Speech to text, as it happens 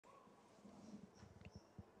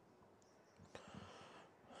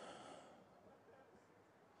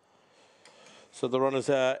So the runners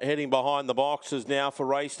are heading behind the boxes now for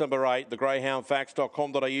race number 8, the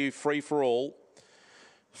greyhoundfacts.com.au, free for all.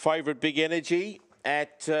 Favourite Big Energy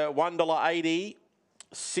at $1.80,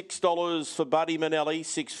 $6 for Buddy Manelli,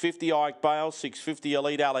 $6.50 Ike Bales, $6.50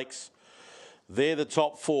 Elite Alex. They're the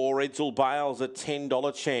top four. Edsel Bales at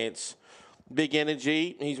 $10 chance. Big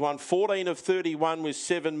Energy, he's won 14 of 31 with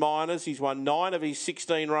 7 minors. He's won 9 of his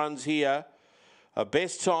 16 runs here. A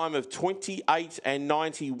best time of 28 and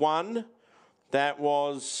 91. That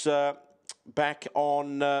was back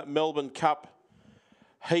on Melbourne Cup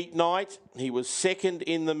heat night. He was second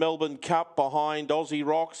in the Melbourne Cup behind Aussie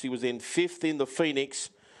Rocks. He was then 5th in the Phoenix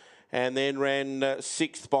and then ran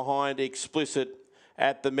 6th behind Explicit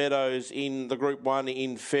at the Meadows in the Group 1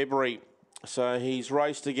 in February. So he's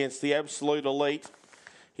raced against the absolute elite.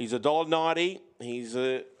 He's $1.90. He's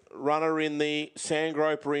a runner in the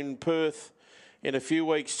Sandgroper in Perth in a few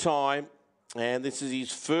weeks' time. And this is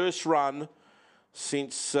his first run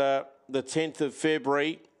since the 10th of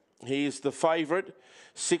February. He is the favourite.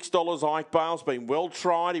 $6 Ike Bales, been well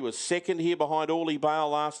tried. He was second here behind Orly Bale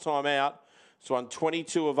last time out. He's won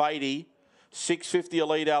 22 of 80. $6.50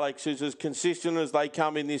 Elite Alex, who's as consistent as they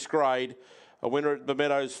come in this grade. A winner at the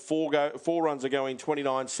Meadows, four runs are going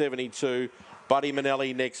 29.72. Buddy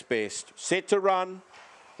Manelli next best. Set to run.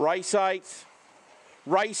 Race 8.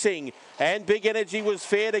 Racing, and Big Energy was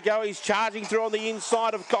fair to go. He's charging through on the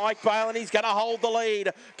inside of Ike Bale, and he's going to hold the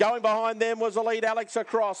lead. Going behind them was Elite Alex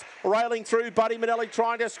across, railing through. Buddy Manelli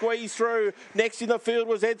trying to squeeze through. Next in the field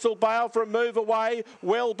was Edsel Bale from Move Away.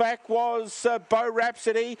 Well back was Bo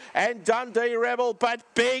Rhapsody and Dundee Rebel, but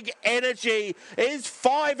Big Energy is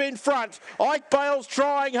 5 in front. Ike Bale's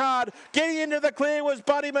trying hard. Getting into the clear was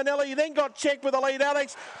Buddy Manelli. He then got checked with Elite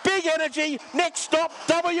Alex. Big Energy, next stop,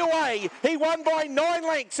 WA. He won by 9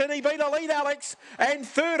 lengths and he beat Elite Alex, and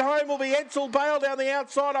third home will be Edsel Bale down the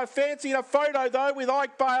outside. I fancied a photo though with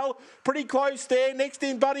Ike Bale pretty close there. Next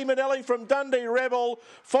in Buddy Manelli from Dundee Rebel,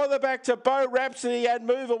 further back to Bo Rhapsody and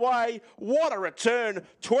Move Away. What a return,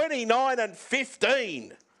 29 and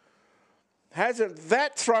 15. Hasn't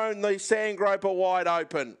that thrown the Sandgroper wide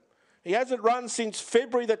open? He hasn't run since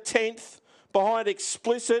February the 10th behind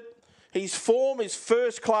Explicit. His form is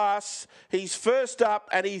first class. He's first up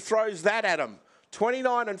and he throws that at him.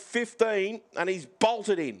 29 and 15, and he's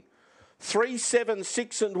bolted in. 3, 7,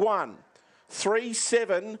 6 and 1. 3,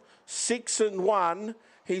 7, 6 and 1.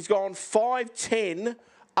 He's gone 5, 10,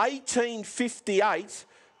 18, 58,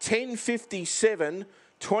 10, 57,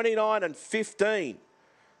 29 and 15.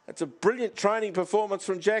 That's a brilliant training performance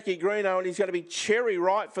from Jackie Greeno, and he's going to be cherry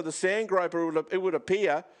ripe for the Sandgroper, it would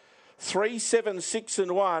appear. 3, 7, 6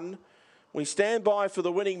 and 1. We stand by for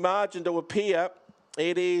the winning margin to appear.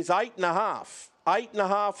 It is 8.5.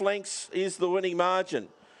 8.5 lengths is the winning margin.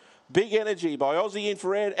 Big Energy by Aussie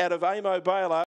Infrared out of Amo Baylor.